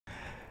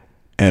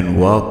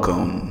And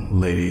welcome,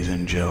 ladies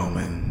and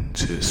gentlemen,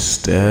 to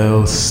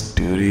Stale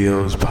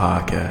Studios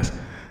Podcast.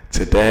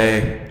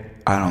 Today,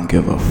 I don't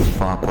give a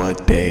fuck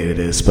what day it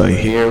is, but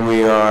here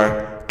we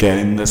are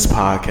getting this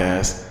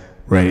podcast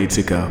ready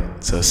to go.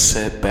 So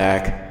sit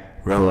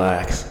back,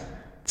 relax,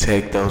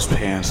 take those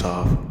pants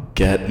off,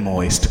 get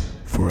moist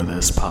for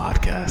this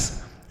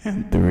podcast.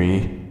 In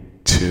 3,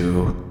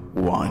 2,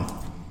 1.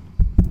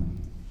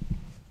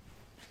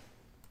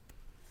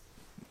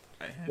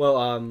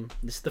 Well,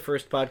 this is the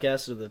first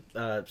podcast of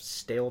the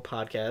Stale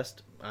Podcast.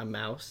 I'm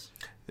Mouse.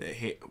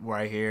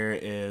 Right here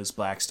is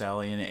Black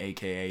Stallion,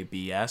 aka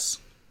BS.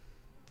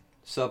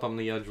 Sup, I'm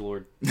the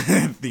Edgelord.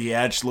 The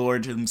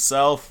Edgelord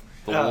himself.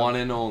 The one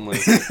and only.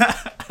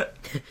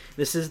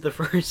 This is the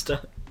first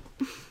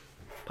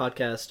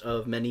podcast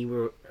of many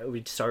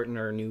we'd start in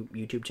our new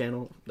YouTube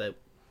channel that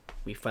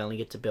we finally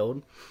get to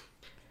build.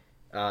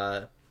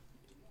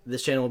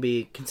 This channel will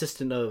be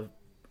consistent of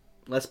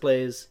Let's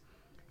Plays,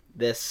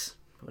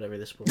 whatever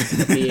this will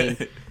end up being,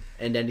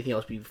 and anything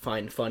else we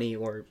find funny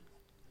or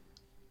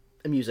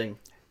amusing.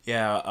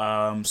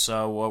 Yeah,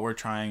 so what we're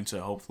trying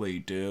to hopefully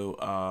do,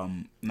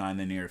 not in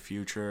the near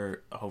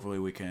future, hopefully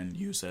we can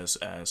use this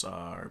as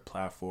our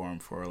platform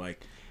for,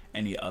 like,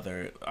 any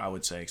other, I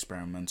would say,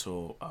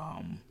 experimental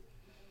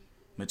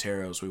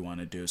materials we want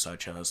to do,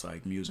 such as,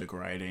 like, music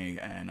writing,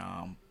 and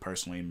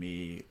personally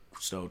me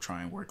still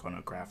trying to work on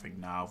a graphic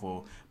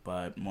novel,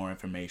 but more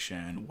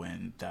information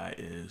when that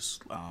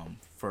is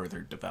further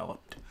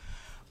developed.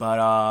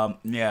 But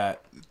yeah,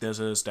 this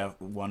is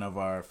one of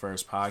our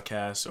first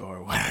podcasts,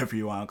 or whatever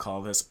you want to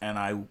call this, and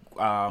I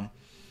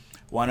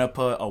want to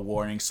put a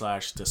warning /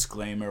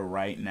 disclaimer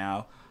right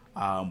now.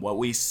 What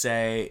we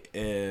say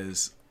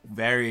is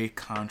very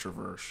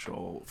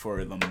controversial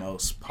for the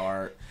most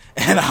part,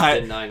 and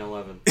I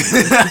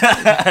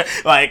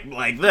 9/11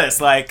 like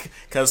this,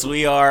 because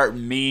we are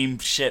meme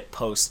shit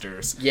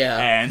posters. Yeah,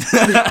 and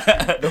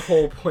the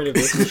whole point of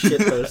this is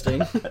shit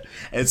posting.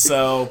 And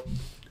so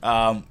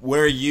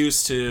we're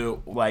used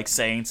to, like,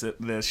 saying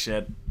this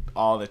shit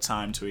all the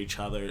time to each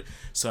other.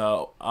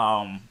 So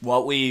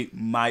what we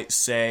might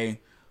say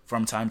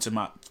from time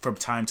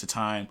to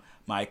time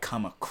might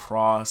come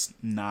across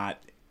not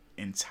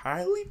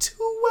entirely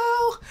too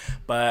well,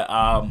 but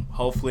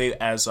hopefully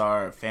as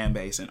our fan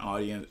base and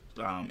audience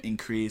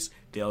increase,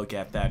 they'll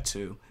get that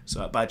too.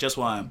 So, but I just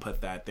want to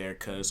put that there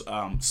because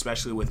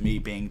especially with me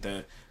being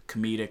the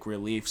comedic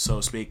relief, so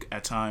to speak,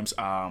 at times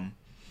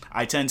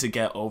I tend to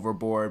get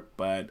overboard,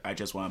 but I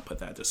just want to put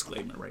that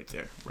disclaimer right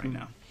there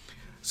now.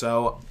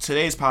 So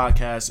today's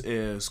podcast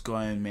is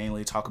going to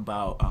mainly talk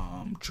about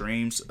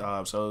dreams,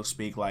 so to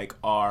speak, like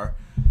our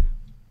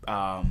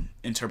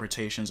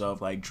interpretations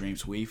of, like,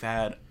 dreams we've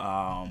had,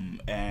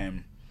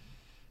 and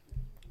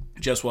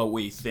just what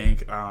we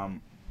think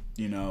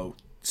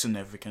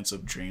significance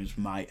of dreams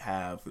might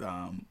have.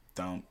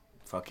 Don't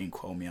fucking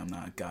quote me, I'm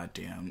not a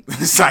goddamn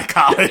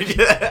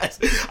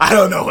psychologist. I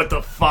don't know what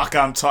the fuck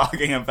I'm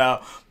talking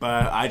about,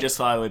 but I just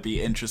thought it would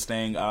be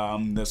interesting.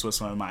 This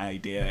was one of my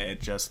idea.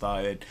 It just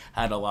thought it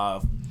had a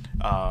lot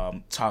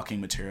of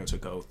talking material to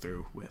go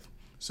through with.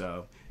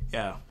 So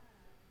yeah.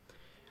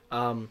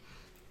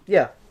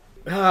 Yeah.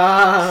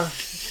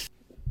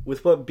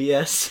 With what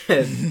BS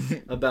said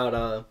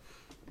about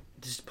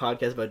this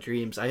podcast about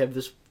dreams, I have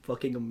this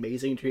fucking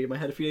amazing dream I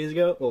had a few days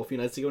ago. Well, a few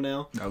nights ago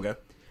now. Okay.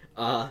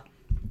 Let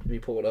me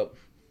pull it up.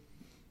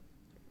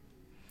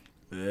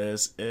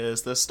 This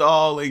is the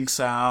stalling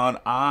sound.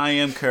 I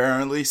am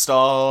currently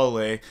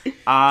stalling.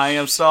 I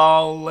am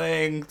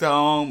stalling.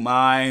 Don't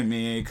mind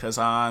me, cause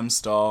I'm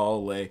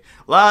stalling.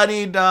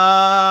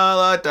 La-di-da,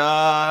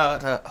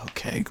 la-da-da.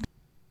 Okay.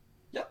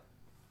 Yep.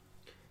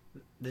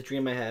 The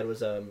dream I had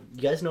was, you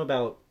guys know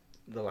about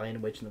The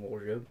Lion, Witch, and the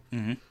Wardrobe?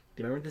 Mm-hmm. Do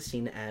you remember the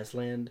scene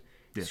Aslan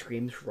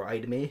screams,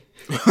 "Ride me"?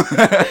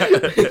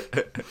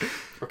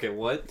 Okay,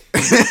 what? Do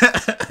you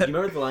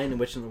remember The Lion,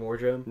 Witch, and the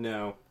Wardrobe?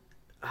 No.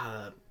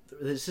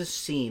 There's this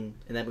scene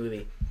in that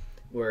movie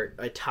where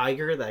a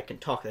tiger that can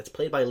talk, that's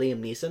played by Liam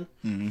Neeson.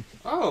 Mm-hmm.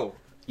 Oh.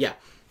 Yeah.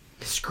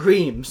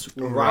 Screams,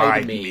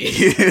 "Ride me."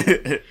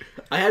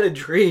 I had a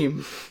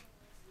dream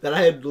that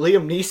I had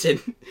Liam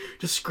Neeson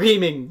just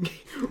screaming,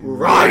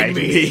 "Ride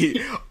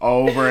me,"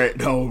 over it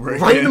and over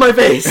again. right in my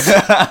face.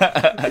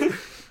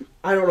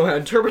 I don't know how to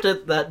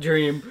interpret that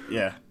dream.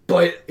 Yeah.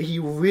 But he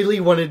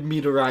really wanted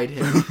me to ride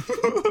him.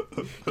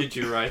 Did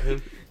you ride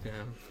him?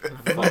 Yeah.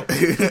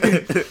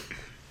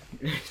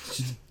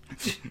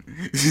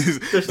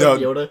 There's no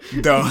Yoda.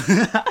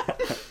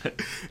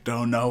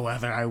 Don't know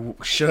whether I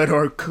should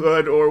or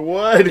could or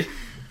would.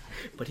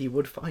 But he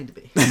would find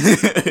me.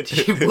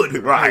 He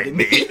would ride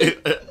me.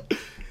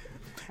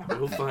 I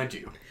will find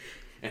you.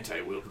 And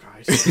I will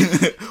ride you.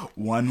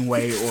 One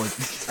way or...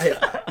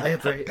 I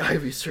have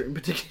a certain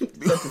particular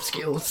set of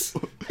skills.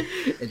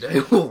 And I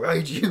will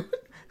ride you.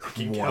 I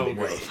can count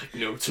like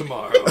no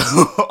tomorrow.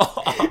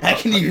 I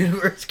can even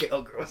reverse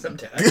cowgirl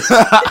sometimes.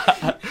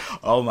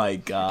 Oh my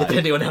god.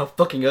 Depending on how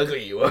fucking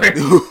ugly you are.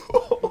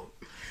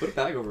 Put a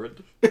bag over it.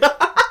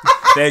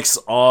 Fix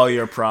all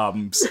your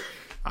problems.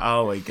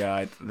 Oh my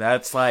god,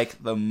 that's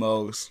like the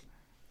most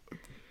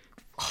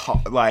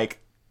like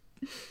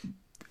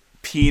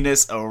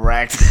penis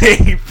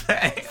erecting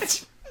thing.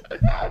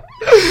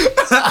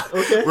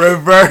 Okay.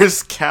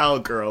 Reverse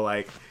cowgirl,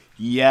 like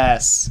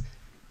yes,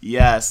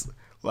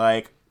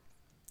 like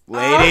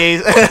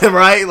ladies,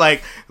 right?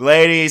 Like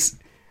ladies,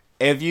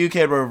 if you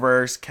can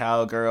reverse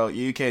cowgirl,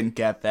 you can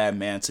get that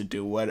man to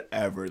do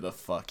whatever the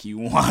fuck you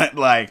want.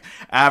 Like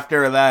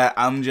after that,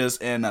 I'm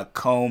just in a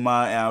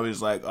coma, and I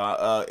was like,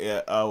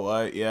 yeah,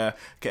 what, yeah,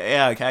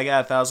 can I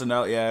get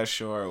 $1,000? Yeah,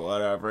 sure,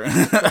 whatever.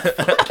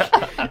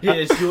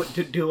 Yeah,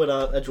 just do what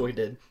Edgewood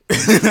did.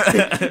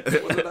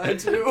 What did I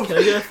do? Can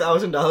I get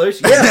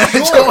 $1,000? Yeah,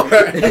 sure.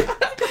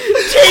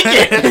 Take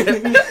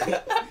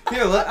it.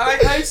 Here,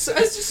 I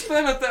just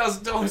spent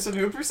 $1,000 on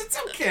Ubers. It's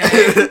okay.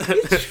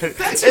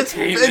 That's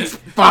it's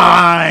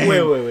fine.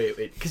 Wait.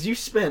 Because you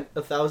spent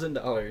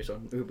 $1,000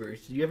 on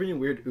Ubers. Do you have any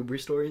weird Uber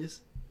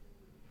stories?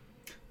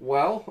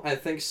 Well, I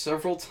think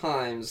several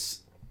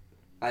times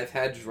I've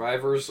had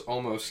drivers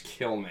almost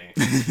kill me.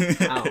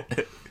 Ow.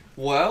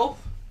 Well,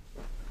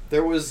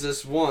 there was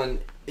this one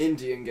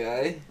Indian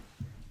guy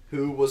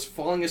who was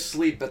falling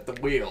asleep at the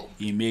wheel.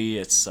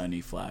 Immediate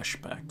Sunny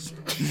flashbacks.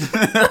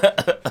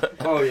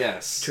 Oh,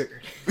 yes.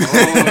 Triggered.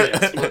 Oh,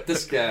 yes. But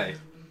this guy,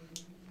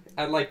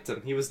 I liked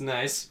him. He was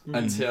nice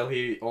until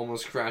he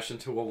almost crashed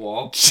into a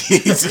wall.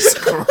 Jesus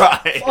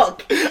Christ.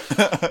 Fuck.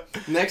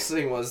 Next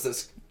thing was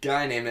this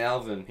guy named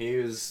Alvin.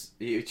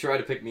 He tried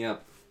to pick me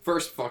up.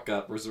 First fuck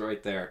up was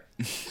right there.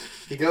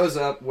 He goes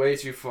up way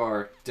too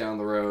far down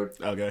the road.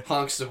 Okay.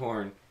 Honks the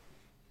horn.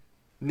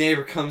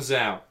 Neighbor comes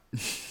out.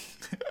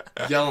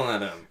 Yelling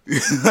at him.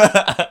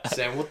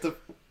 Saying, what the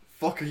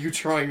fuck are you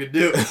trying to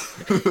do?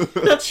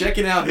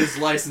 Checking out his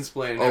license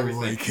plate and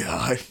everything. Oh my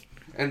god.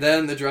 And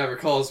then the driver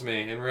calls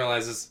me and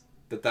realizes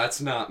that that's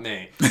not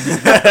me.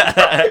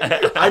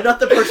 I'm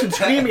not the person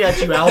screaming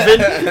at you, Alvin.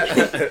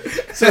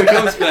 So he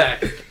comes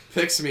back,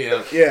 picks me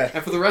up. Yeah.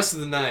 And for the rest of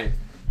the night,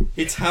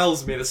 he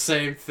tells me the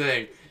same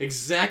thing.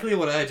 Exactly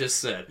what I just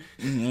said.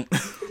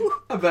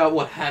 About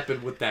what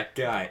happened with that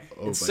guy.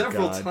 Oh And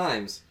several God.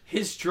 times,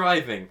 his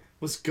driving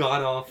was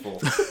god-awful.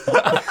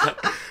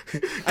 God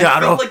I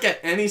felt like at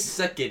any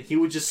second, he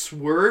would just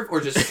swerve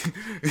or just...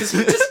 Because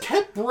he just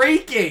kept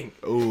braking.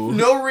 Ooh.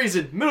 No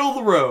reason. Middle of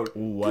the road.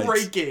 What?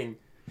 Braking.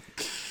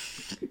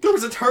 There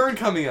was a turn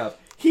coming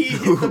up. He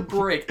hit the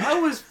brake.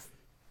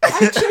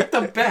 I checked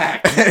the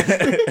back.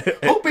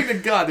 Hoping to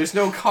God there's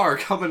no car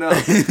coming up.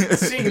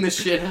 Seeing this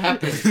shit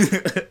happen.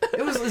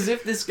 It was as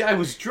if this guy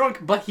was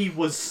drunk, but he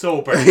was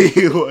sober.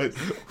 He was.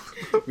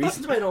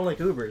 Reasons why I don't like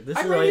Uber. This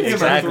I is why rated him a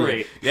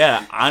Exactly. 3.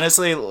 Yeah,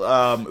 honestly,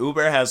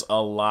 Uber has a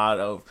lot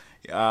of.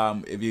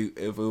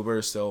 If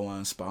Uber still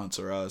want to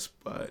sponsor us,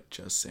 but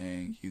just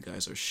saying, you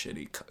guys are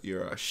shitty.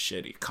 You're a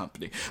shitty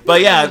company.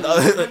 But yeah,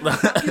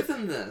 Give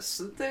them this.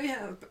 They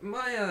have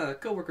my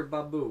coworker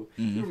Babu.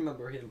 You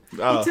remember him?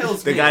 He oh,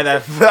 tells the me guy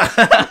that.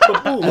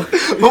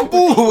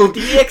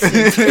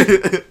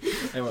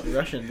 I went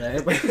Russian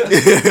there.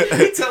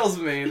 he tells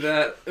me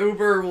that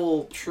Uber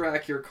will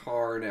track your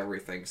car and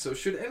everything. So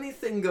should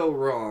anything go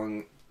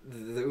wrong,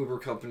 the Uber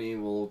company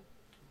will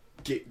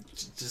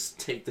just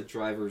take the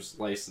driver's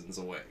license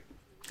away.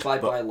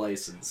 Bye-bye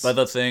license. But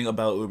the thing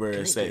about Uber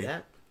Can is they do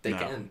that? They no,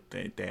 can.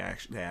 They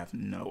actually have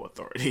no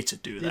authority to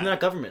do They're that.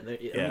 not government.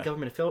 Only Yeah.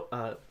 government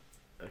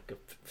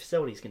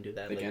facilities can do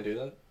that. They can't do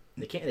that?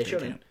 They can't. They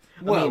shouldn't.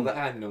 Well, I mean,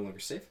 I'm no longer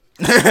safe.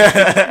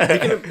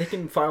 they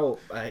can file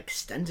an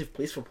extensive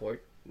police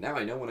report. Now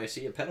I know when I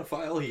see a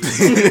pedophile, he's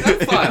a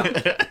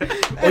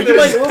pedophile. Oh, you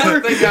like Uber?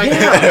 Nothing I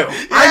Yeah. can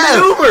do. I'm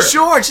an Uber.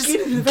 Sure, just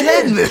Get in the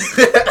get in van.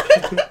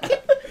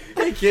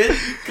 Hey kid,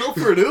 call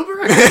for an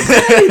Uber? I can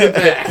get in the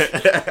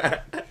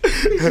back.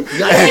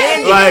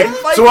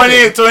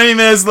 Like 20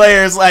 minutes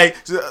later, it's like,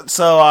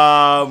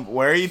 so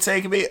where are you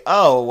taking me?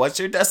 Oh, what's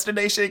your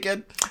destination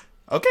again?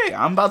 Okay,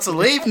 I'm about to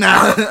leave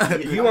now.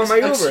 You are my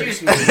Uber.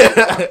 Excuse me.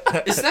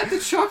 Is that the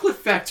chocolate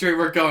factory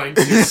we're going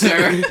to,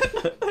 sir?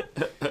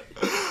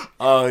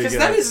 Oh, Because yeah.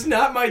 that is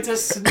not my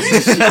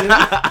destination.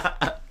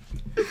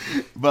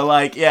 But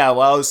like, yeah,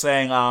 what I was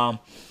saying,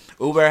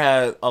 Uber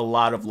had a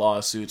lot of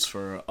lawsuits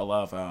for a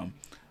lot of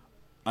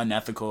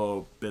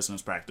unethical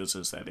business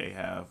practices that they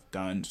have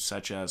done,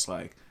 such as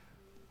like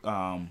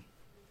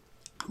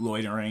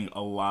loitering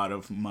a lot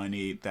of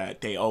money that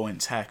they owe in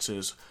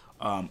taxes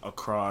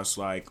across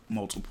like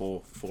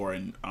multiple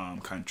foreign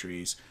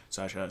countries,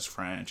 such as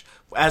France.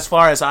 As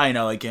far as I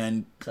know,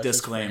 again, Such as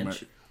disclaimer.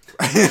 French.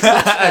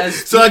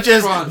 Such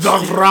as the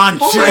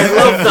French.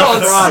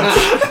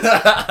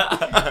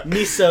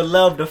 Me so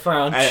love the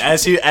French.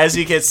 As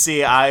you can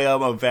see, I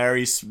am a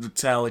very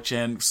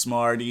intelligent,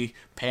 smarty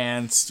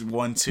pants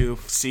 1 2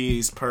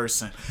 C's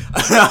person.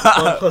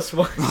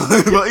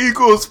 1+1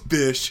 Equals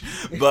fish,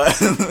 but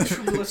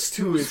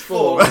 2 is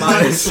 4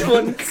 minus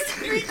 1.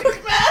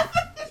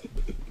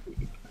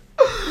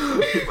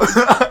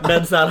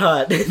 Men's not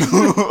hot.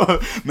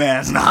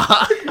 man's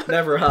not.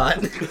 Never hot.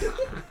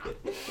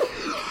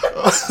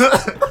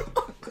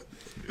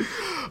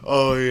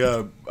 Oh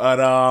yeah, but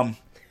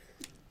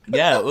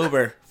yeah,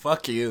 Uber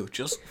Fuck you.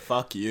 Just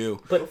fuck you.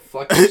 But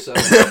fuck yourself.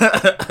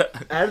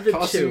 Out of the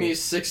Costing two, me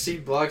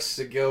 $60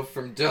 to go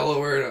from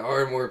Delaware to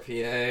Ardmore,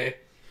 PA.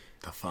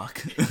 The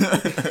fuck?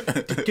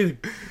 dude,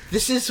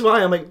 this is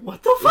why I'm like,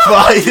 what the fuck?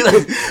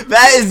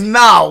 That is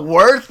not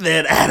worth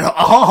it at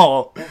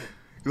all.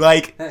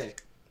 Like, Hey,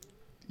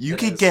 you it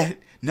could is. get...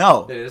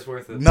 No. it is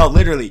worth it. No,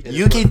 literally. It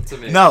You is can... worth it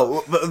to me.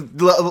 No.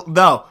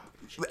 No.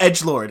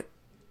 Edgelord,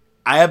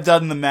 I have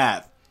done the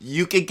math.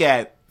 You could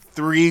get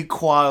 3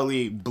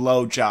 quality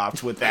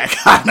blowjobs with that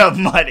kind of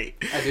money.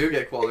 I do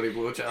get quality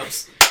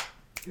blowjobs.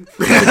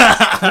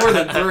 More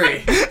than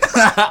 3.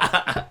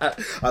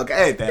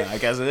 Okay, then I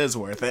guess it is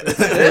worth it. Let's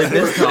avoid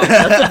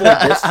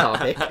this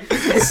topic.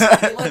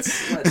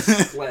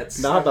 Let's.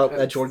 Not about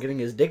Edgelord getting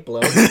his dick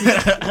blown. We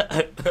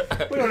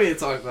don't need to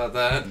talk about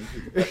that.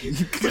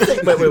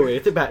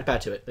 Wait. Back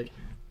to it. Like,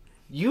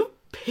 you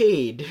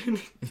paid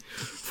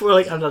for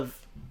like a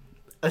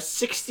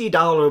 $60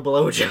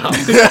 blowjob.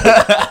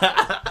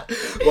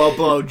 Well,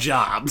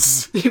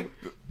 blowjobs.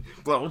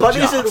 But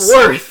is it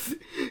worth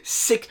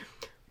 $6?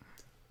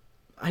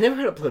 I never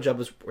heard a blowjob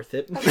was worth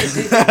it.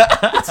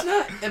 It's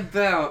not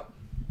about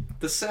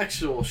the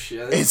sexual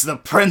shit. It's the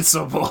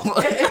principle.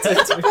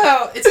 It's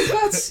about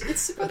About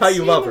seeing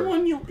you love the her.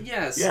 one you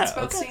it's about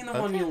okay, seeing the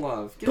one you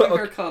love, giving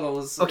her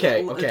cuddles, okay.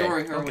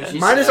 adoring her when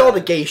she's Mine is sad. all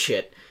the gay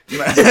shit.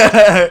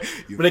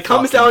 When it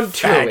comes down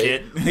to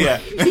it. Yeah.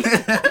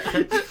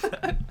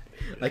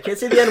 I can't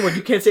say the N word.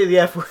 You can't say the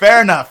F word.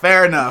 Fair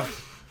enough.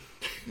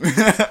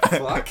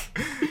 Fuck.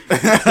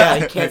 Yeah,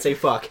 you can't say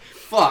fuck.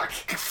 Fuck.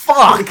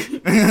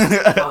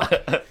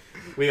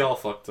 We all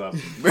fucked up.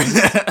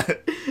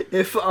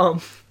 If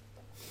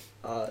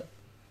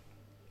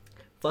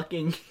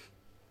fucking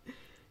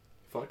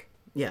Fuck.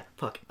 yeah,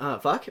 fuck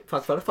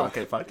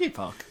Okay,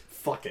 fuck.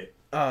 Fuck it.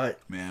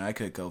 Man, I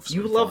could go for some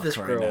You love fucks this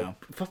right girl. now.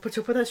 Put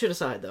that shit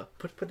aside though.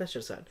 Put that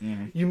shit aside.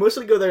 Mm-hmm. You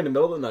mostly go there in the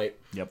middle of the night.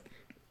 Yep.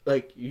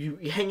 Like you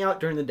hang out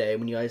during the day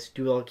when you guys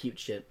do all cute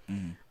shit.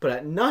 Mm-hmm. But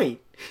at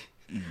night,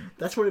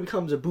 that's when it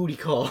becomes a booty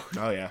call.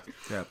 Oh yeah.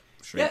 Yeah.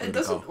 Yeah, it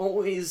doesn't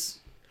always.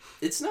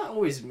 It's not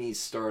always me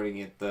starting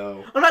it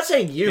though. I'm not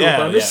saying you, Yeah,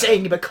 but I'm just yeah.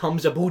 saying it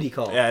becomes a booty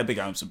call. Yeah, it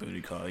becomes a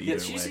booty call either Yeah,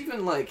 she's way.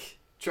 even like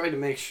trying to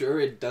make sure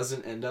it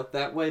doesn't end up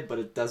that way, but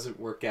it doesn't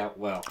work out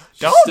well.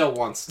 She Don't- still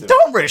wants to.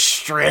 Don't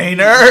restrain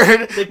her.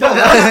 Like, No, I'm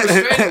not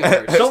restraining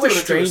her. She's don't doing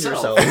it to restrain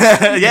herself.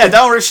 yourself. Yeah,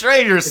 don't restrain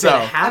If it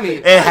yourself.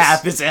 happens- It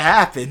happens. It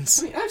happens.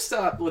 I mean, I've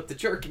stopped with the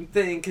jerking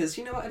thing because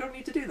I don't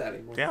need to do that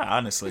anymore. Yeah,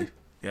 honestly.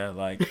 Yeah,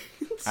 like,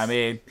 I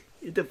mean,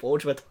 You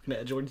divulge about talking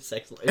to Jordan's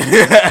sex life.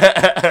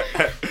 I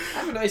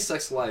have a nice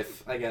sex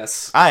life, I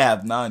guess. I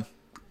have none.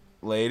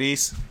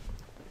 Ladies.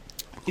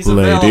 He's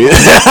available.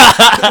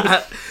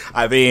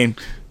 I mean,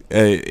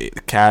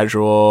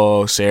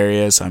 casual,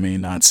 serious. I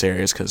mean, not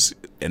serious because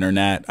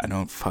internet. I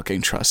don't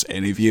fucking trust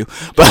any of you.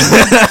 But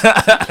You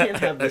can't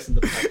have this in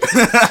the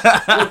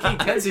podcast. Look,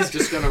 Kenzie's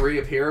just gonna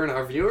reappear in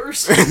our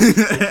viewers.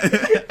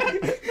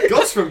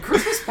 Ghost from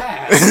Christmas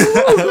Past. You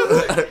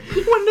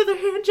want another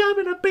hand job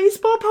in a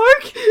baseball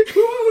park?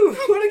 Ooh,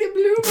 wanna get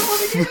blue? You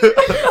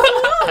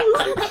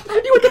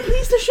want the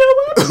police to show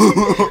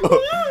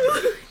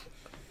up?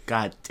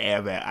 God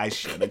damn it, I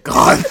should have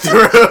gone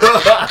through.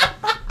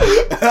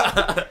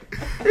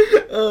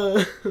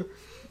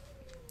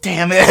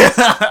 Damn it.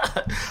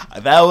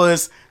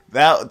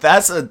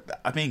 That's a.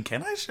 I mean,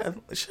 can I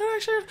should I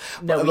share?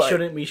 No, we Like,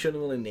 shouldn't. We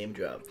shouldn't really name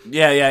drop.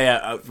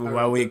 Yeah.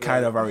 Well, we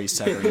kind of already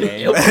said her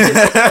name.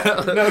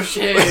 No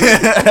shame.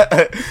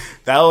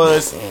 That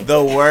was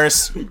the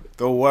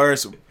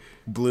worst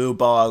blue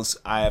balls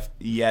I have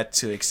yet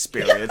to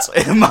experience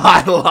in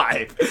my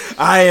life.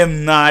 I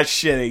am not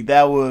shitting.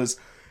 That was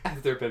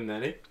Have there been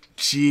many?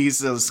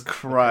 Jesus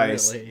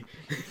Christ. Really.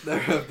 There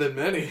have been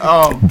many.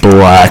 Oh,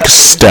 Black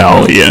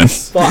Stallion.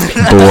 Fuck.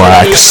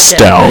 Black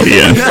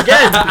Stallion.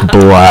 Again.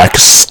 Black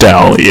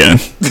Stallion.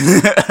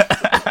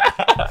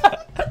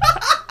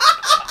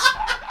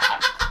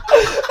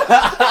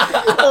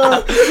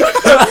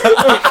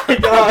 Oh my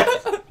god.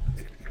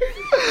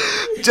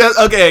 Just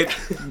okay,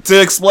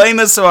 to explain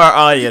this to our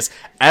audience,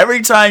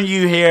 every time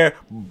you hear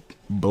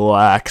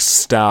Black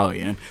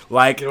Stallion,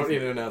 like You don't need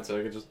to announce it.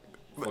 I can just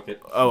fuck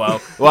it.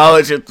 well,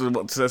 it's just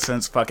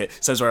since fuck it,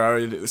 since I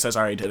already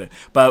did it.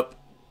 But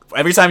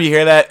every time you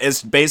hear that,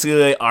 it's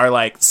basically our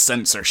like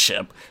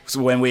censorship.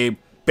 So when we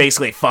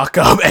basically fuck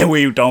up and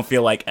we don't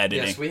feel like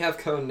editing. Yes, we have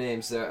code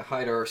names that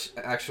hide our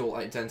actual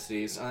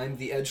identities. I'm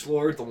the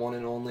Edgelord, the one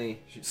and only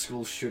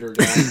school shooter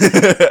guy.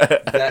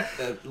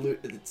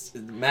 It's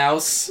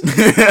Mouse.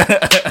 You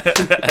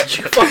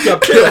fucked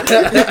up too.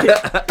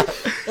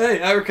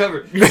 Hey, I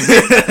recovered.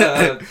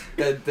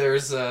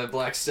 There's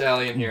Black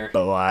Stallion here.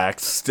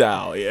 Black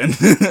Stallion.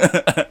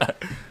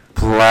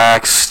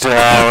 Black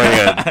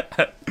Stallion.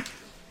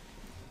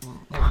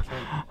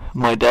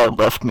 My dad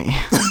left me.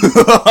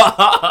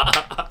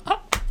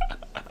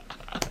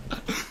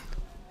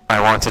 I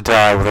want to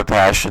die with a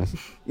passion.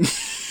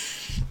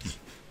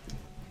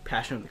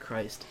 Passion of the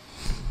Christ.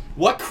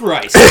 What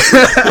Christ?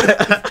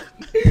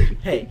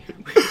 Hey,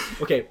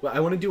 Okay, well, I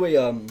want to do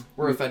a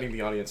We're offending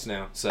the audience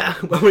now, so. I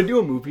want to do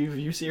a movie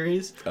review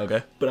series,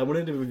 Okay. but I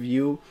wanted to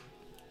review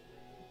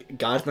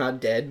God's Not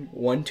Dead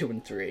 1, 2,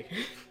 and 3.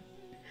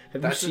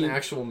 That's an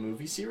actual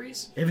movie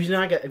series? Have you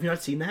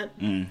not seen that?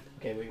 Mm.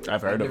 Okay, wait.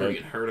 I've heard I've of never it.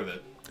 even heard of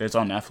it. It's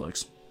on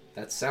Netflix.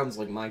 That sounds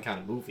like my kind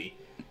of movie.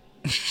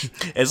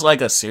 It's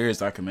like a serious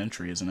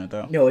documentary, isn't it?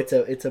 Though. No, it's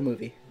a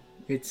movie.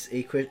 It's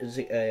a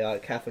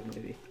Catholic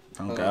movie.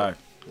 Oh God.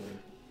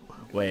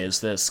 Wait, is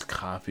this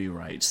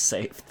copyright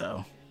safe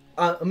though?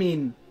 I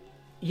mean,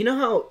 you know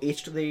how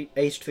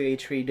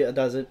H3H3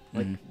 does it?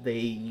 Like they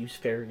use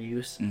fair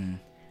use. They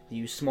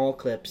use small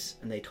clips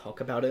and they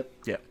talk about it.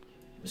 Yeah.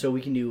 So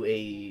we can do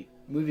a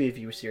movie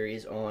review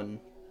series on.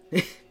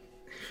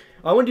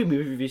 I want to do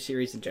movie review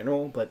series in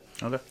general, but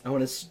Okay. I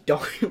want to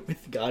start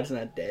with God's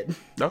Not Dead.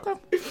 Okay.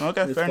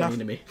 Okay. It's Fair funny enough.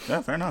 to me.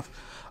 Yeah. Fair enough.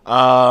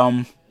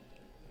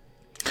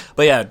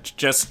 But yeah,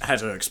 just had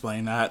to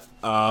explain that.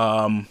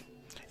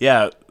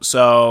 Yeah.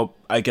 So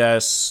I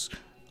guess,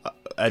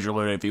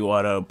 Edgelord, if you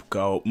want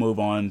to move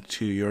on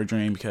to your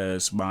dream,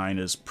 because mine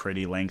is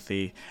pretty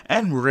lengthy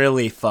and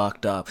really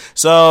fucked up.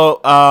 So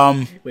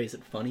Wait, is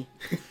it funny?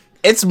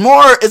 It's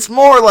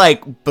more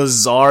like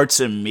bizarre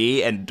to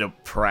me and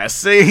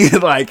depressing.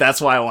 Like that's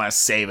why I want to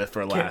save it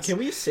for last. Can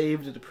we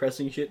save the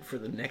depressing shit for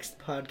the next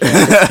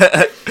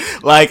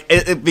podcast? Like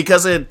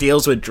because it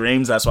deals with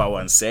dreams. That's why I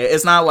want to say it.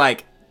 It's not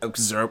like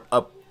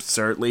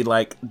absurdly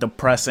like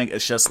depressing.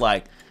 It's just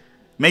like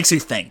makes you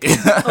think.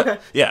 Okay.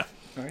 Yeah.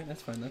 All right,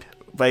 that's fine then.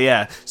 But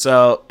yeah.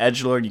 So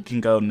Edgelord, you can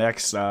go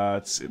next.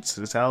 To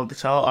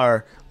tell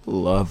our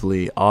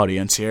lovely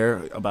audience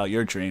here about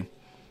your dream.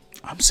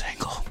 I'm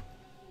single.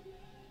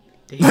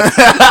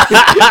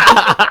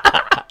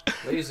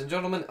 Ladies and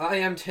gentlemen, I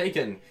am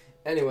taken.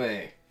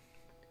 Anyway.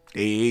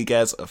 He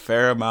gets a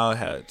fair amount of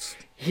heads.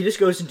 He just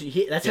goes into.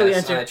 That's how he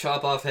Yes, I answers.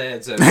 chop off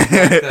heads and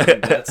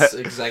them. That's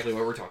exactly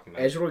what we're talking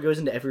about. Ezra goes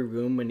into every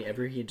room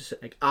whenever he just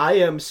like, I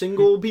am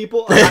single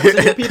people. I'm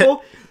single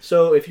people.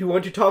 So if you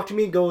want to talk to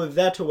me, go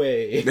that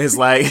way. It's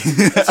like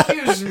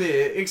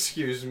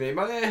Excuse me.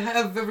 May I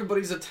have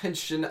everybody's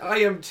attention? I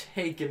am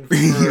taken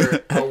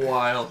for a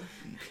while.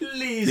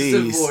 Please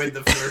avoid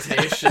the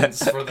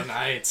flirtations for the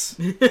night.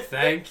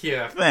 Thank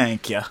you.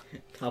 Thank you.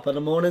 Top of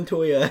the morning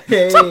to you.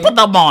 Hey. Put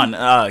them on.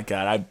 Oh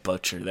god, I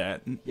butchered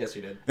that. Yes,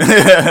 you did.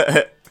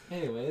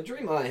 Anyway, the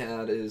dream I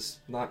had is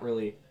not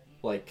really,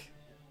 like,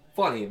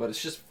 funny, but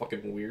it's just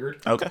fucking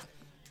weird. Okay.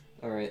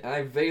 Alright,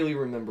 I vaguely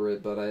remember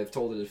it, but I've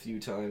told it a few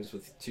times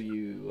to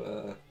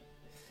you,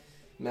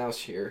 Mouse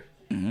here.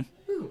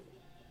 Mm-hmm. Ooh,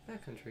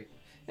 backcountry.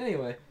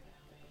 Anyway.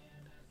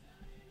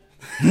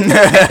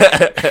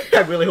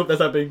 I really hope that's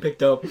not being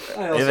picked up. If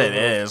it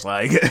is,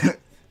 like.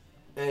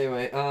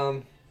 Anyway,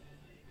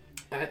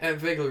 I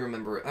vaguely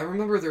remember it. I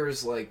remember there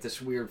was, like,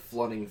 this weird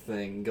flooding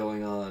thing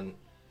going on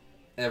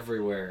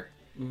everywhere.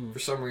 For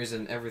some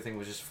reason, everything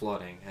was just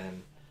flooding,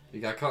 and you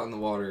got caught in the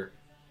water.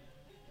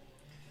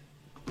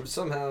 But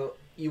somehow,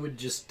 you would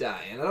just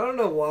die. And I don't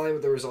know why,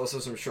 but there was also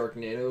some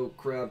Sharknado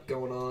crap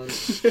going on.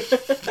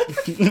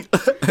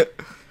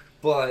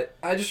 But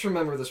I just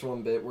remember this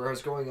one bit where I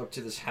was going up to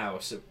this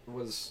house. It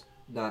was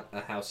not a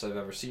house I've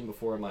ever seen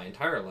before in my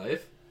entire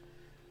life.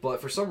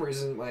 But for some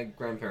reason, my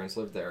grandparents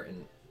lived there,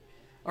 and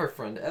our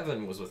friend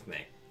Evan was with me.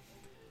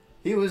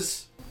 He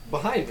was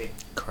behind me.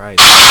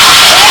 Christ.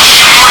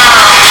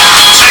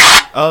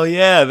 Oh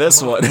yeah,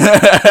 this one.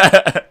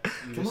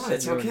 Come on,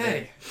 it's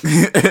okay.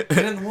 Get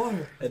in the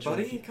water,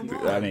 buddy. Come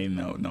on. I mean,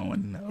 no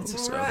one knows.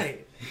 It's so.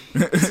 alright.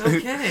 It's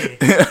okay.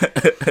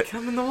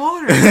 Come in the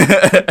water.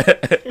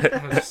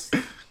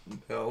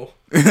 No.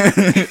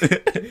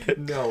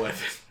 No,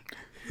 Evan.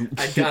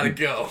 I gotta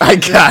go. I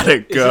gotta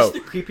go. Is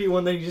this the creepy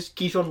one that just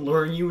keeps on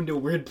luring you into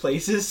weird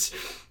places?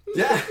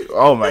 Yeah.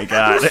 Oh my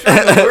god.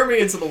 Trying to lure me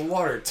into the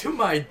water to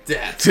my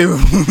death.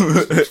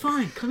 It's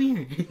fine. Come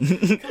here.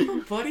 Come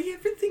on, buddy.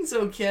 Everything's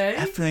okay.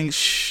 Everything.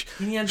 Shh.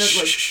 And he had that,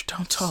 like, Shh.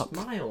 Don't talk.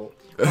 smile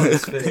on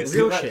his face.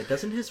 Real That- shit.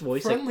 Doesn't his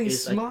voice like, friendly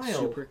is like smile.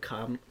 super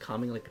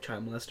calming like a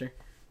child molester?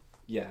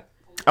 Yeah.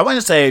 I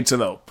wouldn't say to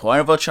the point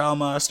of a child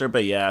monster,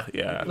 but yeah.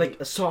 Like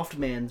a soft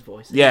man's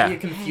voice. Be Yeah.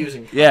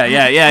 confusing. Yeah.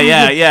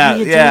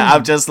 you doing?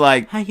 I'm just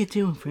like. How you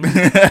doing, friend?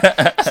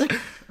 It's like,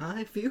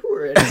 if you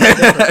were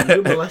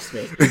you molest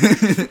me.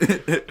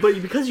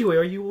 But because you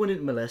were, you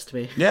wouldn't molest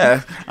me.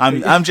 Yeah.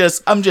 I'm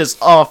just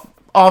off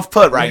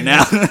put right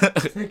now.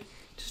 It's like,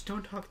 just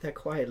don't talk that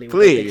quietly with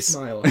Please. a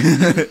big smile.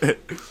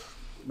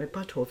 My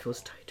butthole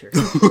feels tighter.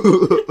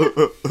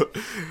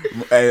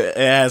 It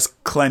has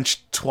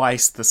clenched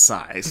twice the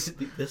size.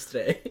 This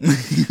day. You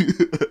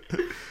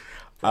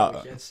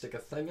can't stick a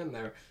thing in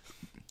there.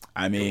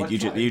 I mean,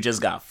 you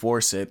just got to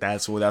force it.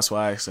 That's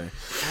why I say.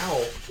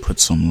 Ow. Put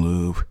some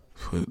lube.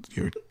 Put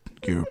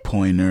your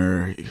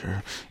pointer,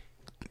 your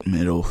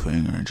middle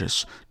finger, and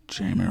just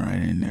jam it right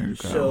in there.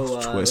 Go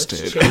So, twist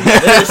let's it. change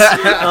this.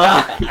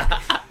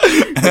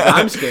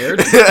 I'm scared.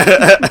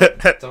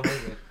 Don't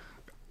hurt me.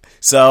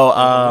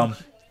 So,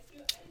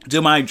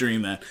 do my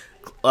dream then.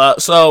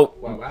 So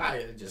Wow,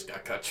 I just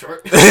got cut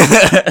short.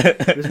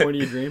 There's more to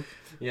your dream.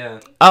 Yeah.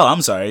 Oh,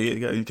 I'm sorry.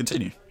 You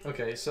continue.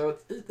 Okay, so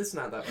it's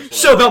not that much.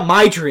 So about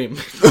my dream.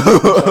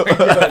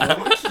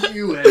 Fuck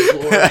you,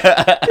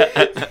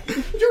 Edward.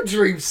 Your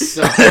dream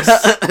sucks.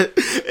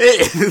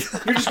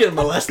 You're just getting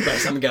molested by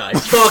some guy.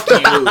 Fuck you.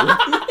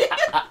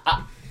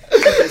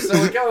 Okay,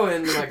 so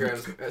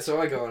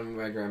I go in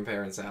my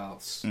grandparents'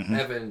 house. Mm-hmm.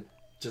 Evan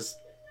just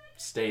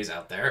stays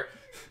out there.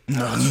 I'm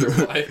not sure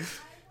why.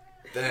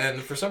 Then,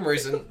 for some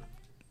reason,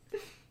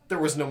 there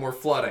was no more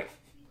flooding.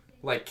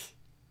 Like,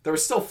 there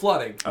was still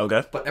flooding.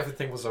 Okay. But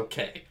everything was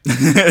okay.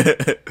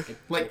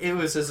 Like, it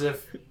was as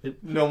if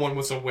no one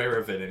was aware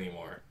of it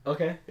anymore.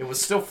 Okay. It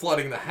was still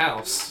flooding the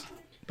house.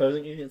 But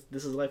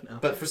this is life now.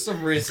 But for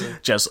some reason,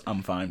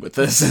 I'm fine with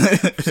this.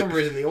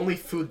 the only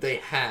food they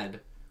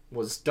had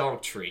was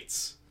dog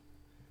treats.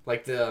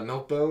 Like the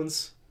milk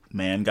bones.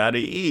 Man gotta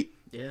eat.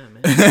 Yeah,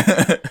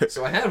 man.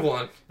 So I had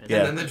one, and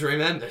Yeah. then the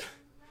dream ended.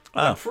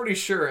 Oh. I'm pretty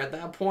sure at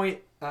that point,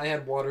 I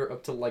had water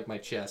up to, like, my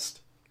chest.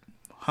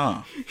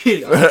 Huh.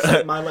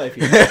 Saved my life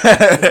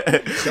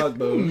here. Dog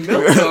bone.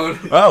 Milk bone?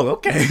 Oh,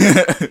 okay.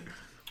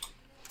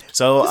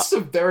 So, This is a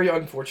very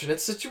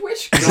unfortunate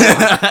situation.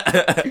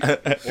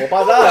 Well,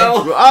 bye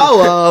well.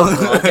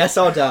 Well, I guess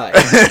I'll die.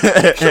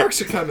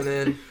 Sharks are coming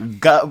in.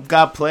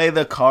 got play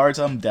the cards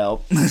I'm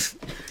dealt.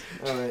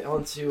 Alright,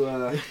 on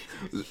to,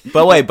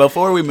 But wait,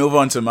 before we move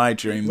on to my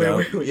dream, though,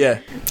 wait. yeah,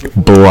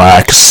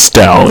 Black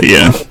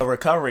Stallion.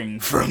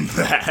 recovering from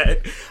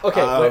that.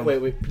 Okay,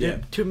 wait. yeah.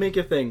 To make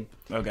a thing,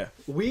 Okay.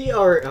 we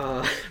are,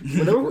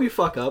 whenever we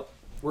fuck up,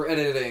 we're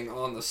editing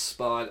on the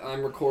spot.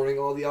 I'm recording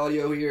all the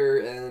audio here,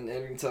 and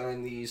every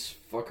time these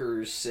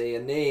fuckers say a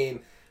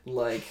name,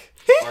 like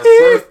our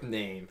birth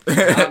name,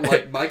 not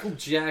like Michael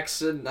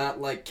Jackson,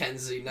 not like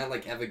Kenzie, not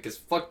like Evan, because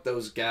fuck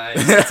those guys.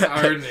 It's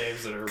our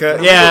names that are.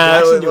 Yeah,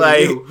 Jackson do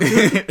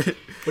like.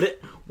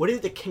 what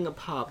did the King of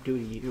Pop do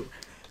to you?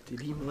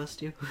 Did he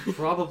molest you?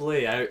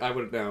 Probably. I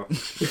wouldn't know.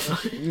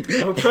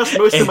 I'm impressed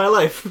most of my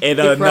life. In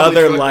probably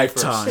another fucked me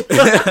lifetime.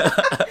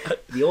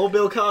 The old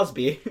Bill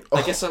Cosby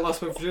I guess I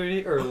lost my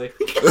virginity early.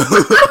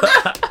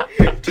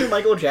 to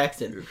Michael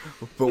Jackson.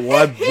 But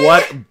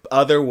what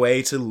other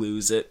way to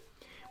lose it?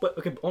 But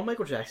okay, on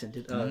Michael Jackson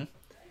did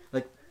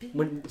like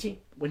when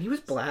he was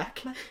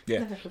black,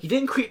 Yeah. he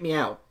didn't creep me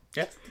out.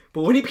 Yeah.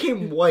 But when he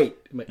became white,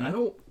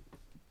 I'm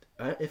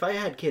like, if I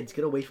had kids,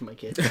 get away from my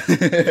kids.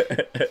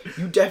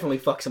 You definitely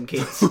fuck some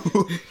kids.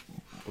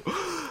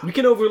 We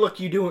can overlook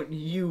you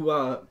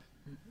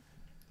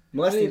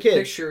molesting kids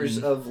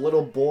Pictures of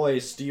little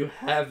boys do you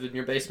have in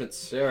your basement,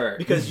 sir?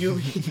 because you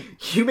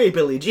made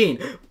Billie Jean,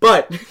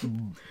 but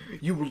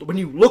when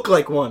you look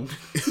like one,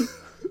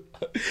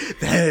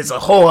 That is a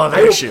whole other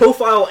I will issue.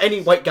 profile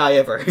any white guy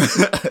ever.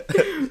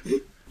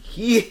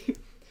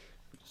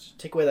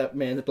 Take away that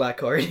man's black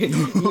card. He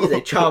is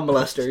a child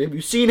molester. Have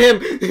you seen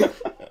him?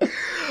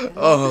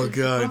 Oh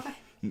god.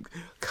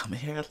 Come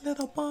here,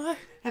 little boy.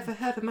 Ever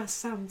heard of my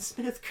Sam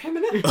Smith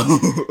criminal?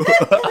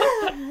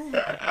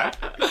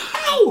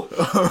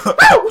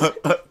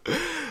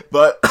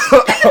 But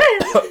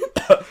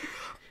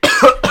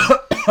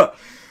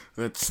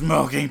it's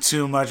smoking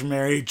too much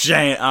Mary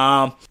Jane.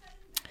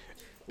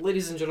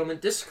 Ladies and gentlemen,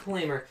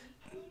 disclaimer.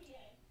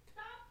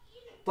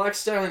 Black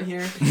Stallion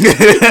here.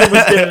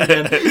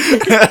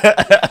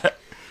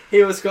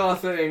 He was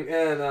coughing,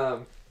 and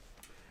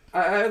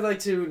I'd like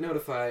to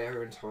notify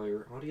our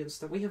entire audience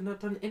that we have not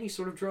done any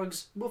sort of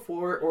drugs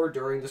before or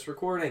during this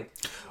recording.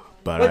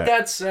 With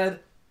that said,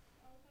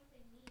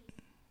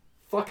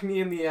 fuck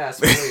me in the ass,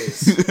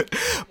 please.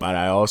 But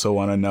I also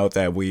want to note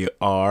that we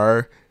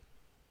are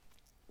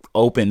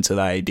open to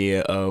the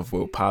idea of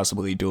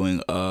possibly doing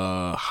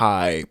a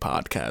high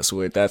podcast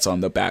with that's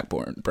on the back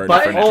burner. But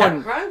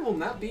I will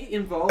not be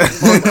involved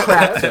on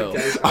crack though.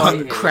 On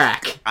On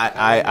crack.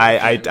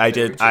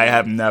 I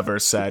have never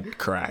said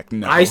crack.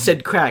 No, I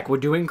said crack. We're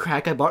doing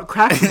crack. I bought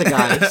crack for the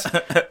guys,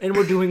 and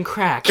we're doing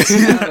crack. I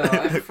don't know.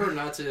 I prefer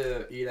not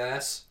to eat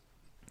ass.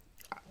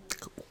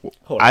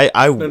 Hold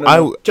on.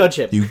 No. Judge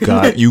him. You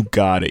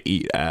gotta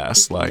eat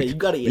ass. Like Yeah, you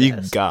gotta eat you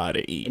ass.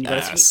 gotta eat And you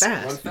gotta ass. eat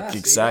Run fast. fast, eat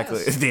Exactly.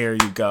 ass. There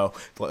you go.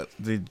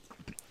 You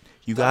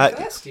Run got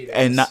fast, eat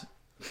and ass.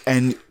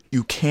 and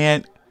you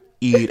can't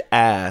eat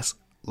ass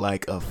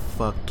like a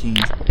fucking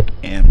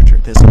amateur.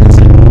 This is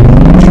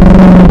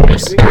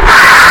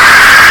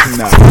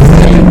no.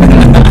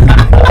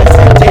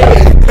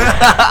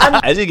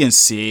 As you can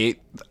see,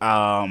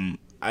 I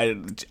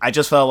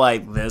just felt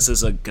like this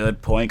is a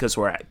good point because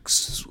we're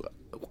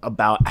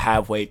about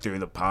halfway through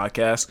the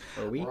podcast.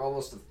 Are we? We're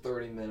almost at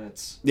 30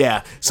 minutes.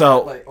 Yeah,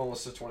 so Like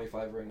almost to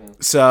 25 right now.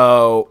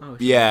 so Oh,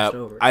 shit, yeah, it's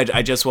over.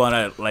 I just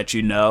want to let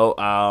you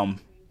know,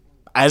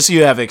 as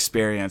you have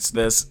experienced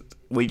this,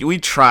 we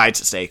try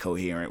to stay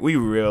coherent. We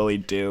really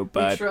do, We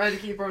but tried to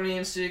keep our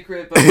name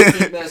secret, but we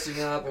keep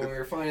messing up, and we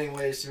were finding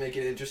ways to make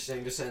it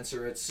interesting to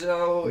censor it.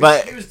 So,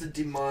 But- excuse the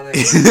demonic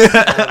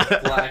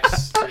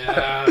blacks.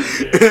 Yeah.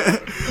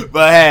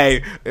 but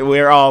hey,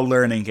 we're all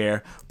learning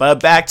here.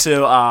 But back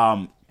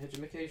to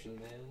Education,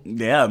 man.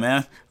 yeah,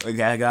 man, I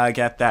gotta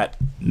get that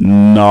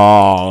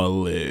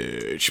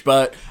knowledge.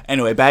 But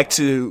anyway, back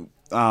to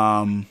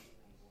the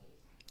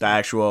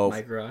actual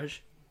My garage.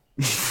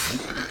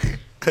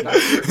 Not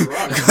your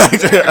garage.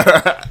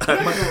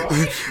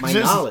 My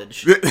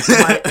knowledge.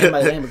 And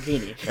my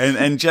Lamborghini.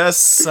 and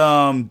just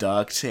some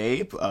duct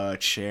tape, a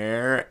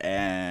chair,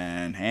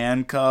 and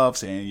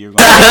handcuffs, and you're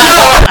going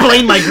to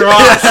Blame my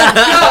garage.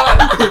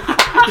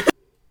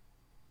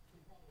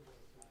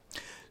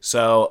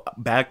 So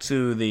back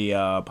to the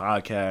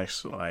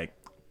podcast like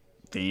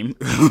theme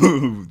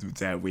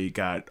that we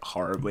got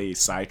horribly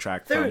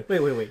sidetracked from.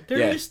 Wait.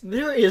 Yeah.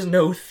 There is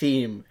no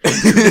theme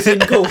to this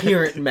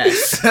incoherent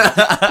mess.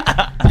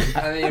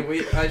 I mean,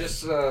 we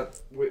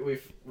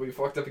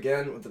fucked up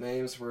again with the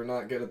names. We're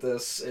not good at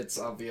this. It's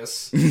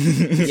obvious.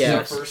 It's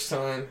our first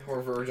time.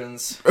 We're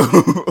virgins.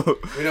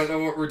 We don't know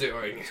what we're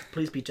doing.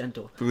 Please be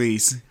gentle.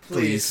 Please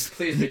Please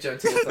be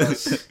gentle with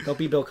us. Don't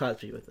be Bill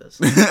Cosby with this.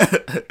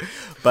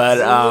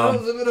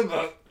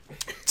 But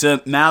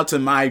to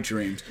my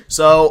dreams.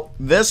 So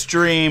this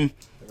dream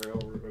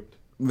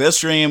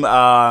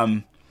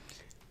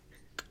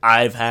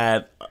I've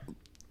had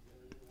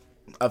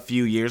a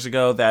few years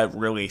ago that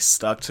really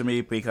stuck to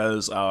me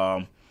because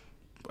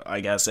I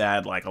guess it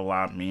had like a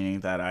lot of meaning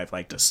that I've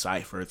like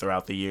deciphered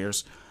throughout the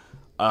years.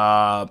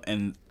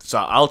 And so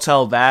I'll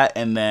tell that,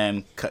 and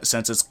then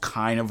since it's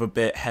kind of a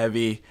bit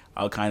heavy,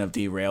 I'll kind of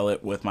derail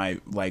it with my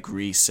like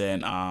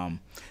recent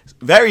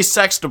very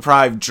sex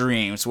deprived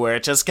dreams where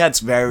it just gets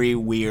very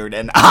weird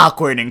and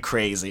awkward and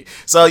crazy.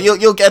 So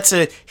you'll get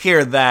to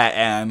hear that,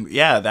 and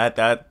yeah,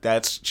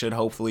 that should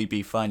hopefully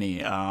be funny.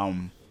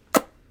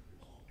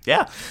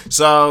 Yeah.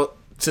 So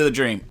to the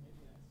dream.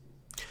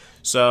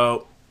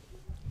 So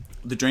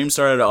the dream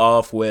started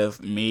off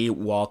with me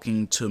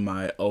walking to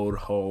my old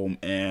home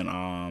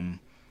in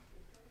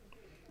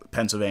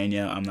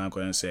Pennsylvania. I'm not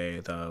going to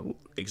say the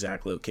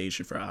exact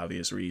location for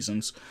obvious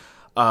reasons.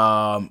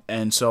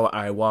 And so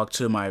I walked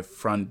to my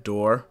front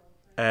door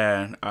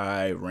and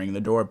I rang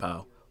the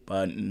doorbell,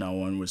 but no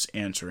one was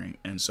answering.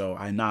 And so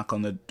I knock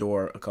on the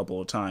door a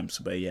couple of times,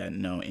 but yeah,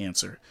 no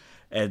answer.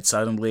 And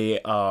suddenly,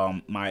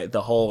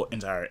 the whole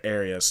entire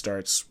area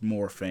starts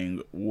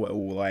morphing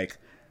like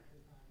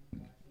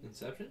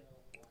Inception?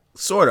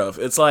 Sort of.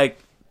 It's like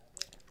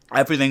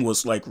everything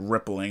was like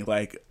rippling,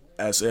 like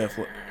as if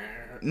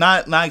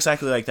not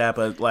exactly like that,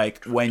 but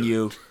like when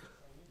you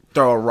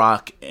throw a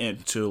rock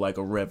into like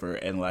a river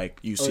and like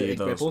you see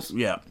those ripples?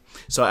 Yeah.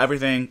 So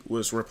everything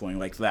was rippling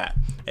like that.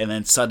 And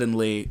then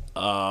suddenly,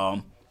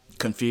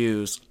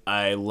 confused,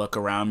 I look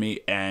around me,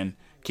 and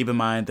keep in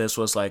mind this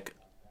was like,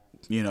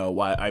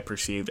 what I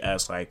perceived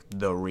as like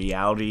the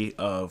reality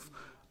of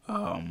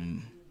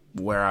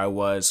where I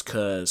was,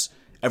 because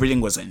everything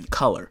was in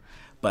color,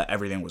 but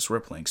everything was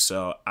rippling.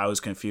 So I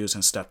was confused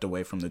and stepped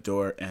away from the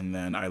door, and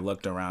then I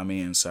looked around me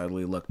and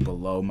suddenly looked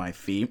below my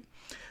feet,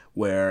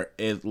 where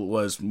it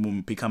was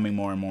becoming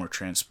more and more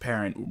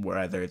transparent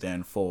rather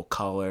than full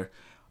color,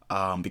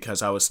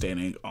 because I was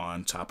standing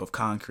on top of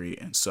concrete,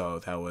 and so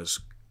that was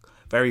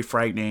very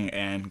frightening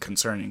and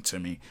concerning to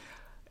me.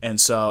 And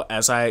so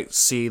as I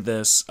see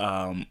this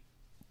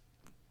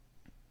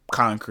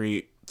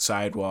concrete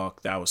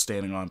sidewalk that I was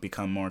standing on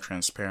become more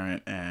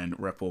transparent and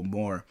ripple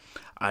more,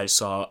 I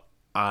saw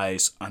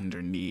eyes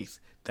underneath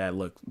that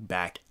looked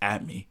back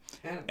at me.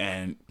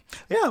 And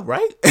yeah,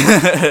 right?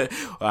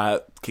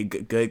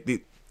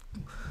 Good.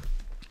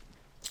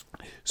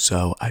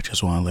 So I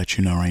just want to let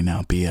you know right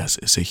now,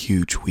 BS is a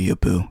huge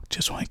weeaboo.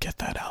 Just want to get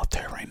that out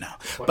there right now.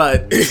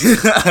 But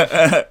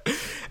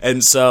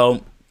and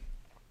so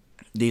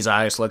these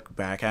eyes look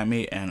back at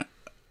me, and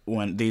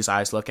when these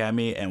eyes look at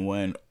me, and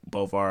when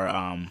both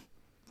our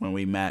when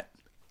we met,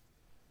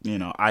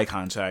 eye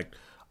contact,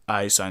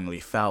 I suddenly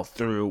fell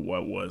through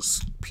what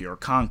was pure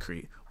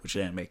concrete, which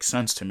didn't make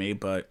sense to me.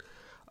 But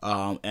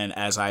and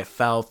as I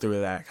fell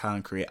through that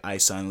concrete, I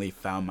suddenly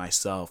found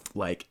myself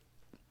like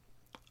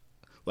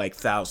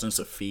thousands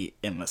of feet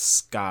in the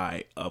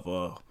sky of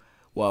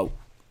what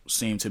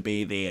seemed to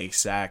be the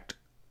exact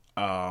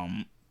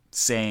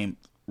same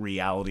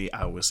reality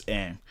I was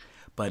in,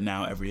 but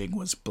now everything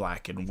was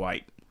black and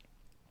white.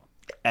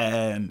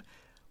 And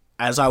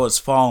as I was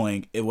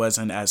falling, it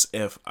wasn't as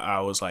if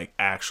I was like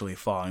actually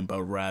falling,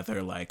 but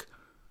rather like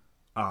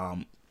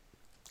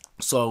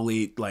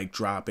slowly like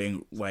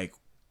dropping like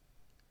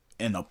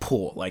in a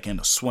pool, like in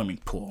a swimming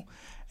pool,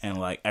 and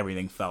like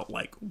everything felt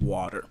like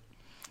water.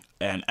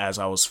 And as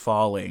I was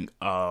falling,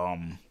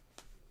 an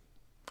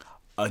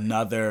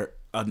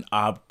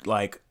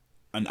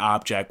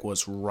object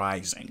was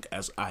rising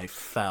as I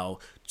fell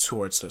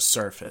towards the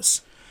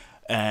surface.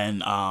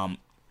 And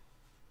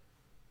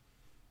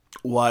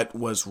what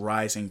was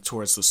rising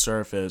towards the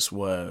surface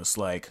was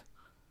like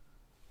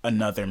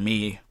another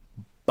me,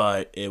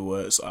 but it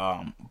was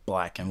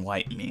black and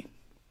white me.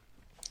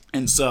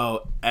 And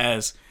so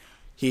as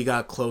he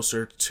got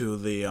closer to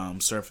the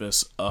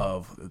surface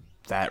of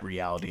that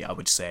reality, I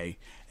would say,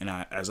 and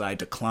as I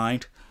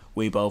declined,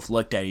 we both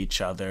looked at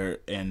each other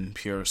in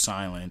pure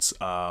silence,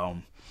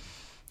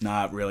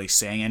 not really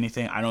saying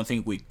anything. I don't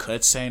think we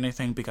could say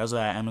anything because of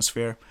that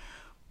atmosphere,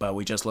 but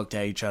we just looked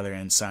at each other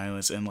in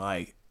silence, and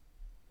like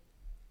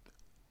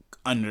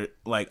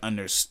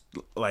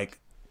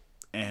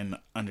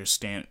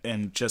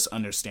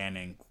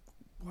understanding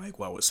like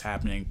what was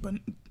happening, but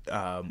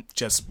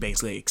just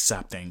basically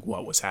accepting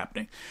what was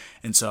happening.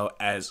 And so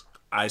as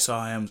I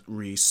saw him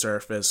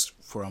resurface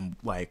from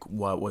like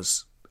what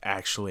was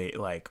actually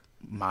like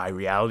my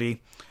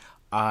reality,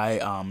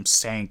 I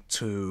sank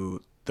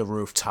to the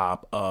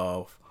rooftop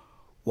of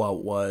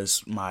what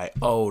was my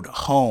old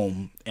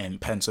home in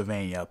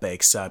Pennsylvania, but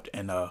except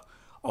in a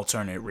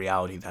alternate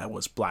reality that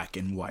was black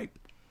and white.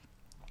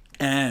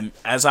 And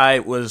as I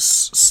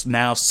was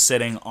now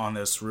sitting on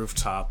this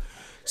rooftop,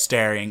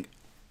 staring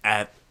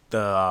at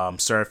the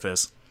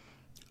surface,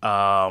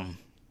 I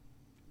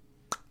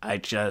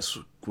just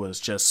was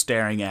just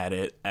staring at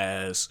it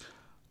as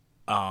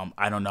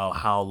I don't know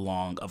how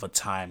long of a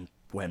time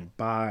went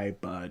by,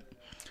 but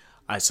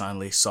I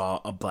suddenly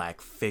saw a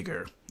black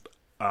figure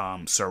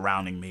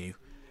surrounding me,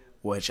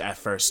 which at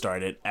first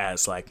started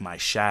as like my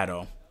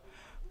shadow,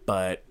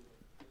 but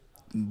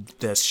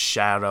this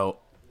shadow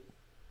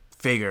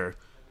figure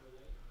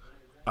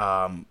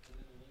got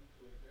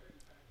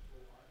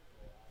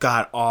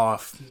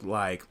off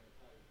the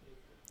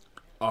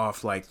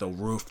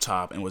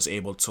rooftop and was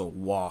able to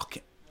walk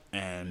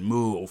and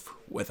move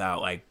without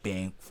like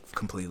being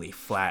completely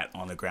flat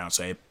on the ground,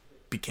 so it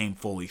became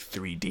fully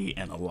 3D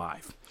and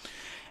alive.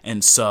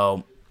 And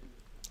so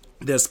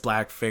this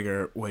black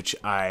figure which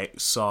I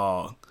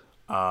saw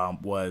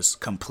was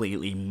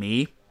completely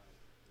me,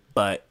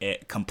 but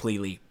it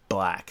completely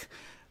black.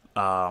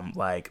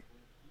 Like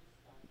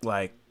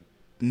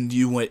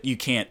you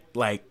can't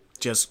like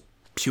just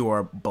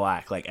pure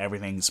black, like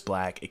everything's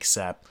black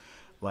except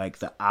like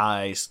the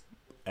eyes,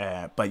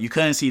 but you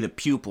couldn't see the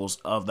pupils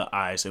of the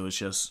eyes. It was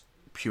just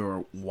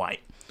pure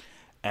white.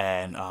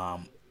 And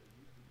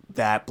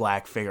that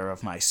black figure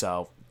of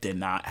myself did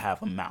not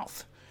have a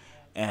mouth.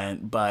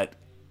 But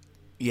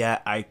yeah,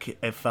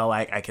 it felt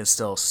like I could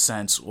still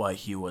sense what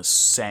he was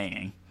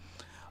saying.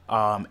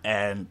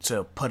 And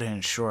to put it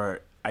in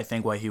short, I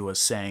think what he was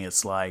saying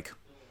is like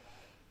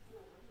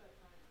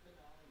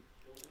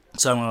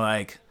something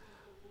like,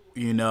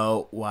 you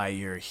know why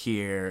you're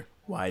here,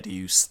 why do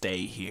you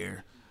stay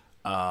here?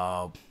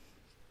 And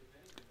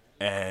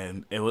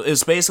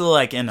it's basically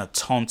like in a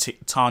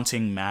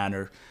taunting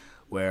manner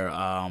where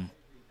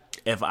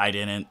if I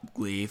didn't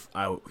leave,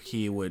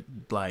 he would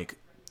like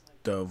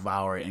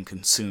devour and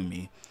consume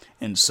me.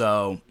 And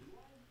so,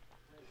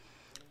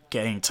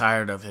 getting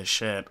tired of his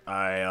shit,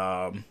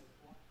 I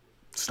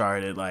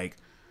started like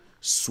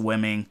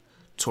swimming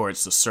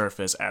towards the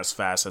surface as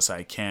fast as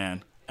I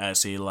can,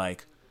 as he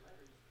like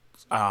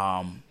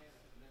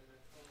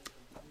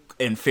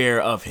in fear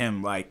of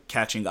him like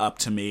catching up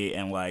to me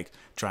and like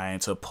trying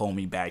to pull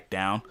me back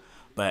down.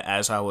 But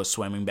as I was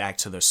swimming back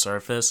to the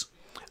surface,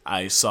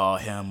 I saw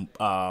him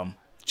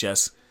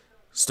just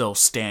still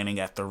standing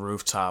at the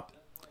rooftop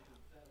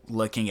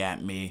looking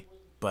at me,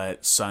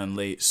 but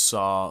suddenly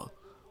saw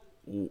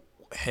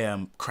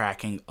him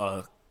cracking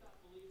a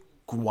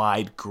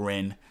wide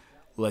grin,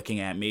 looking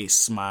at me,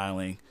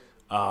 smiling,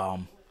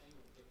 and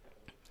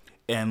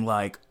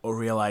like a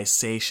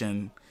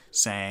realization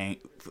saying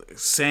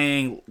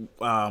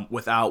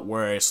without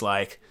words,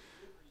 like,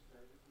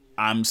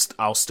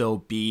 I'll still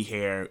be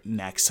here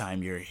next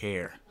time you're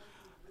here.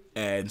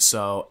 And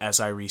so as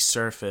I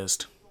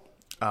resurfaced,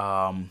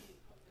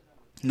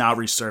 not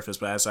resurfaced,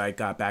 but as I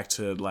got back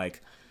to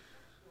like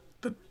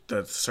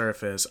the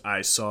surface,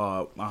 I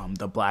saw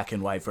the black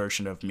and white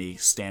version of me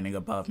standing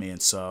above me.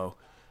 And so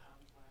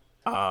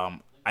I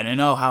didn't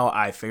know how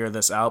I figured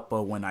this out,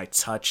 but when I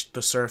touched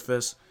the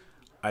surface,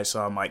 I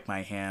saw like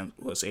my hand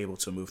was able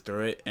to move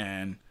through it,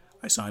 and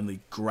I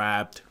suddenly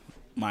grabbed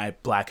my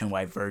black and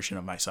white version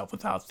of myself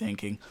without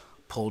thinking,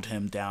 pulled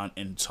him down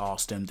and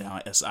tossed him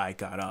down as I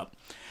got up.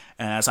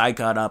 And as I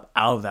got up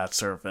out of that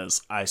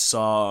surface, I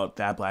saw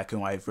that black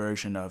and white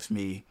version of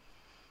me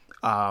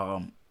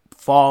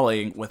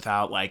falling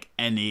without like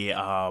any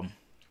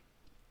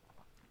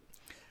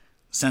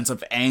sense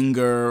of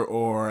anger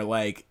or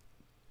like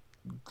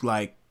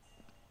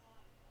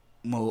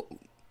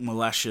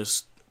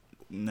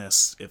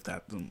maliciousness, if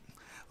that,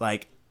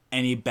 like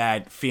any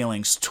bad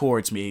feelings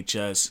towards me,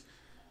 just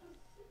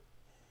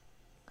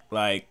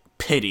like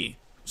pity,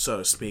 so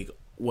to speak,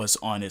 was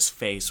on his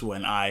face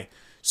when I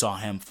saw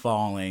him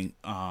falling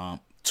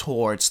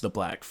towards the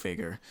black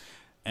figure.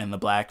 And the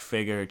black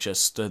figure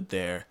just stood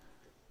there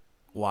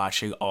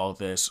watching all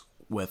this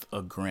with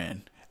a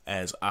grin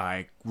as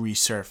I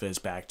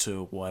resurfaced back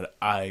to what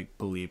I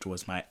believed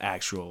was my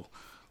actual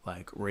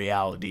like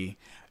reality.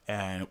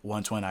 And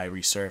once when I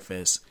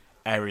resurfaced,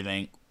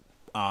 everything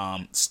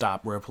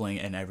stopped rippling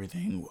and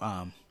everything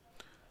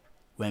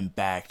went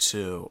back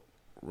to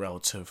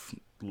relatively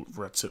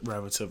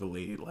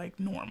like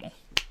normal.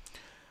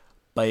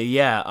 But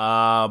yeah,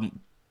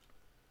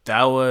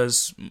 that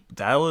was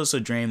a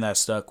dream that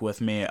stuck with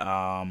me.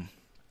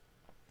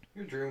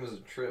 Your dream was a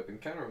trip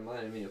and kind of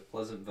reminded me of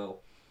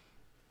Pleasantville.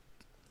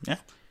 Yeah.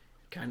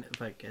 Kind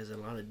of like has a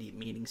lot of deep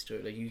meanings to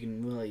it. Like you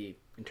can really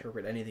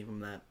interpret anything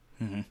from that.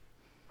 Mm-hmm.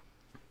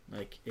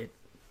 Like it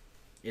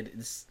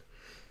is.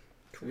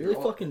 It's really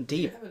fucking Do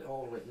you deep. have it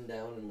all written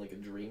down in like a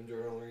dream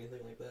journal or anything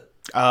like that?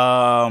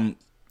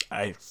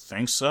 I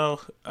think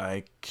so.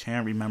 I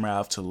can't remember. I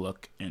have to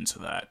look into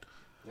that.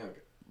 Okay.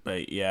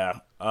 But yeah.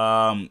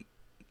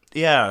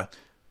 Yeah.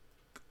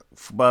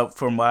 But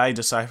from what I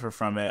decipher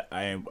from it,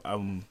 I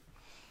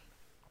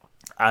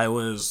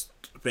was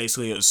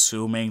basically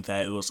assuming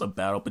that it was a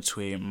battle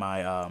between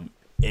my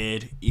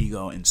id,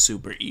 ego, and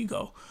super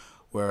ego,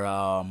 where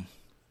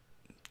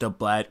the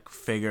black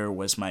figure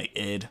was my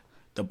id,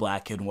 the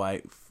black and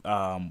white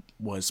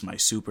was my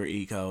super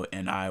ego,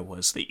 and I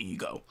was the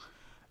ego,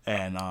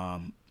 and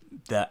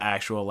the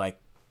actual like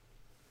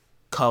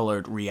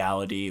colored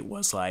reality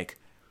was like,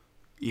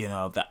 you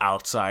know, the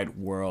outside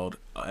world,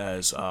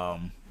 as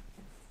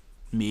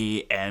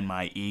me and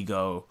my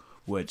ego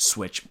would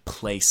switch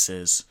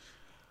places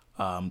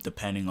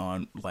depending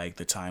on like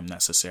the time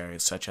necessary,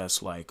 such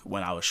as like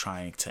when I was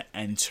trying to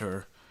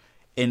enter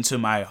into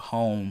my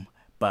home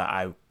but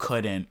I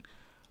couldn't.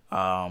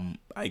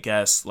 I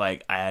guess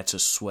like I had to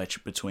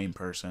switch between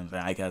persons,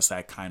 and I guess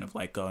that kind of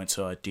like go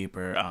into a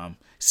deeper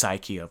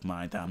psyche of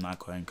mine that I'm not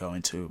going to go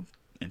into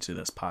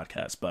this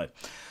podcast. But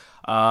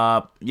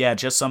yeah,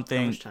 just How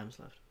something much time's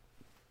left?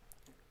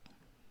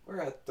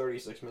 We're at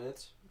 36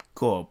 minutes.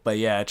 cool. But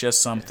yeah,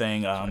 just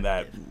something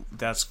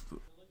that's.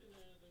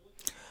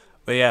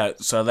 But yeah,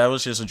 so that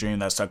was just a dream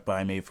that stuck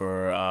by me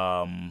for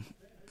a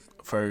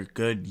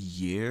good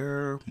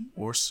year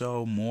or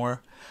so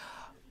more.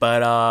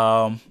 But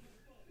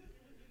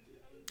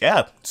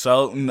yeah,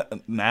 so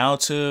now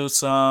to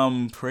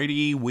some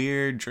pretty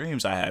weird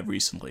dreams I had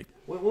recently.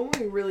 When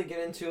we really get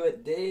into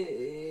it, Dana.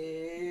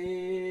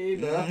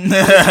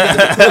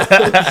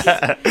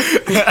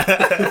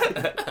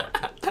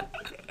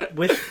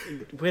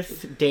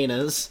 with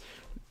Dana's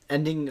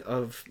ending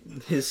of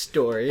his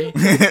story,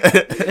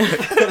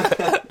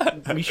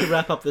 we should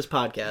wrap up this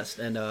podcast.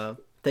 And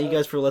thank you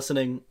guys for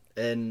listening.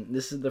 And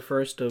this is the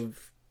first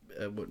of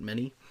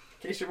many.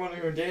 In case you're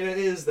wondering who Dana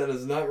is, that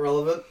is not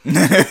relevant.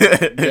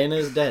 Dana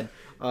is dead.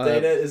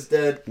 Dana is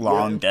dead.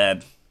 Long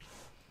dead.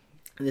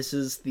 This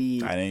is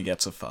the. I didn't get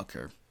to fuck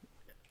her.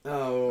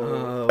 Oh.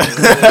 Oh.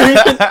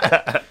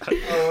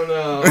 Oh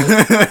no.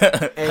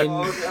 And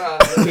Oh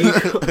god.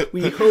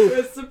 we hope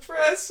It's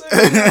depressing.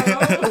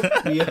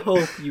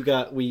 No.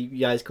 you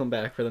guys come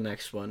back for the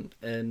next one.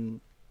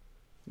 And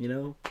you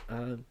know,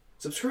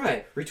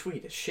 Subscribe,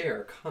 retweet,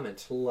 share,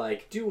 comment,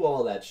 like, do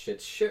all that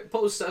shit. Share,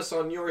 post us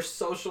on your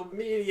social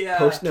media.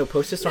 post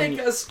us on.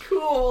 Make us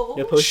cool.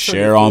 No, post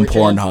Share on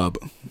 4chan. Pornhub.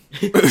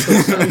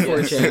 Post on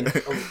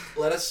 4chan.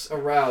 Let us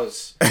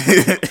arouse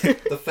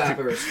the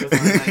fappers with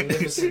our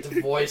magnificent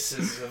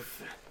voices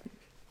of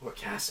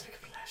orgasmic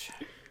pleasure.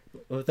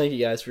 Well, thank you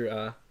guys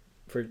for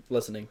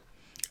listening.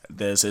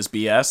 This is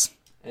BS.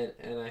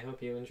 And I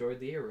hope you enjoyed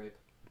the ear rape.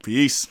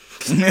 Peace.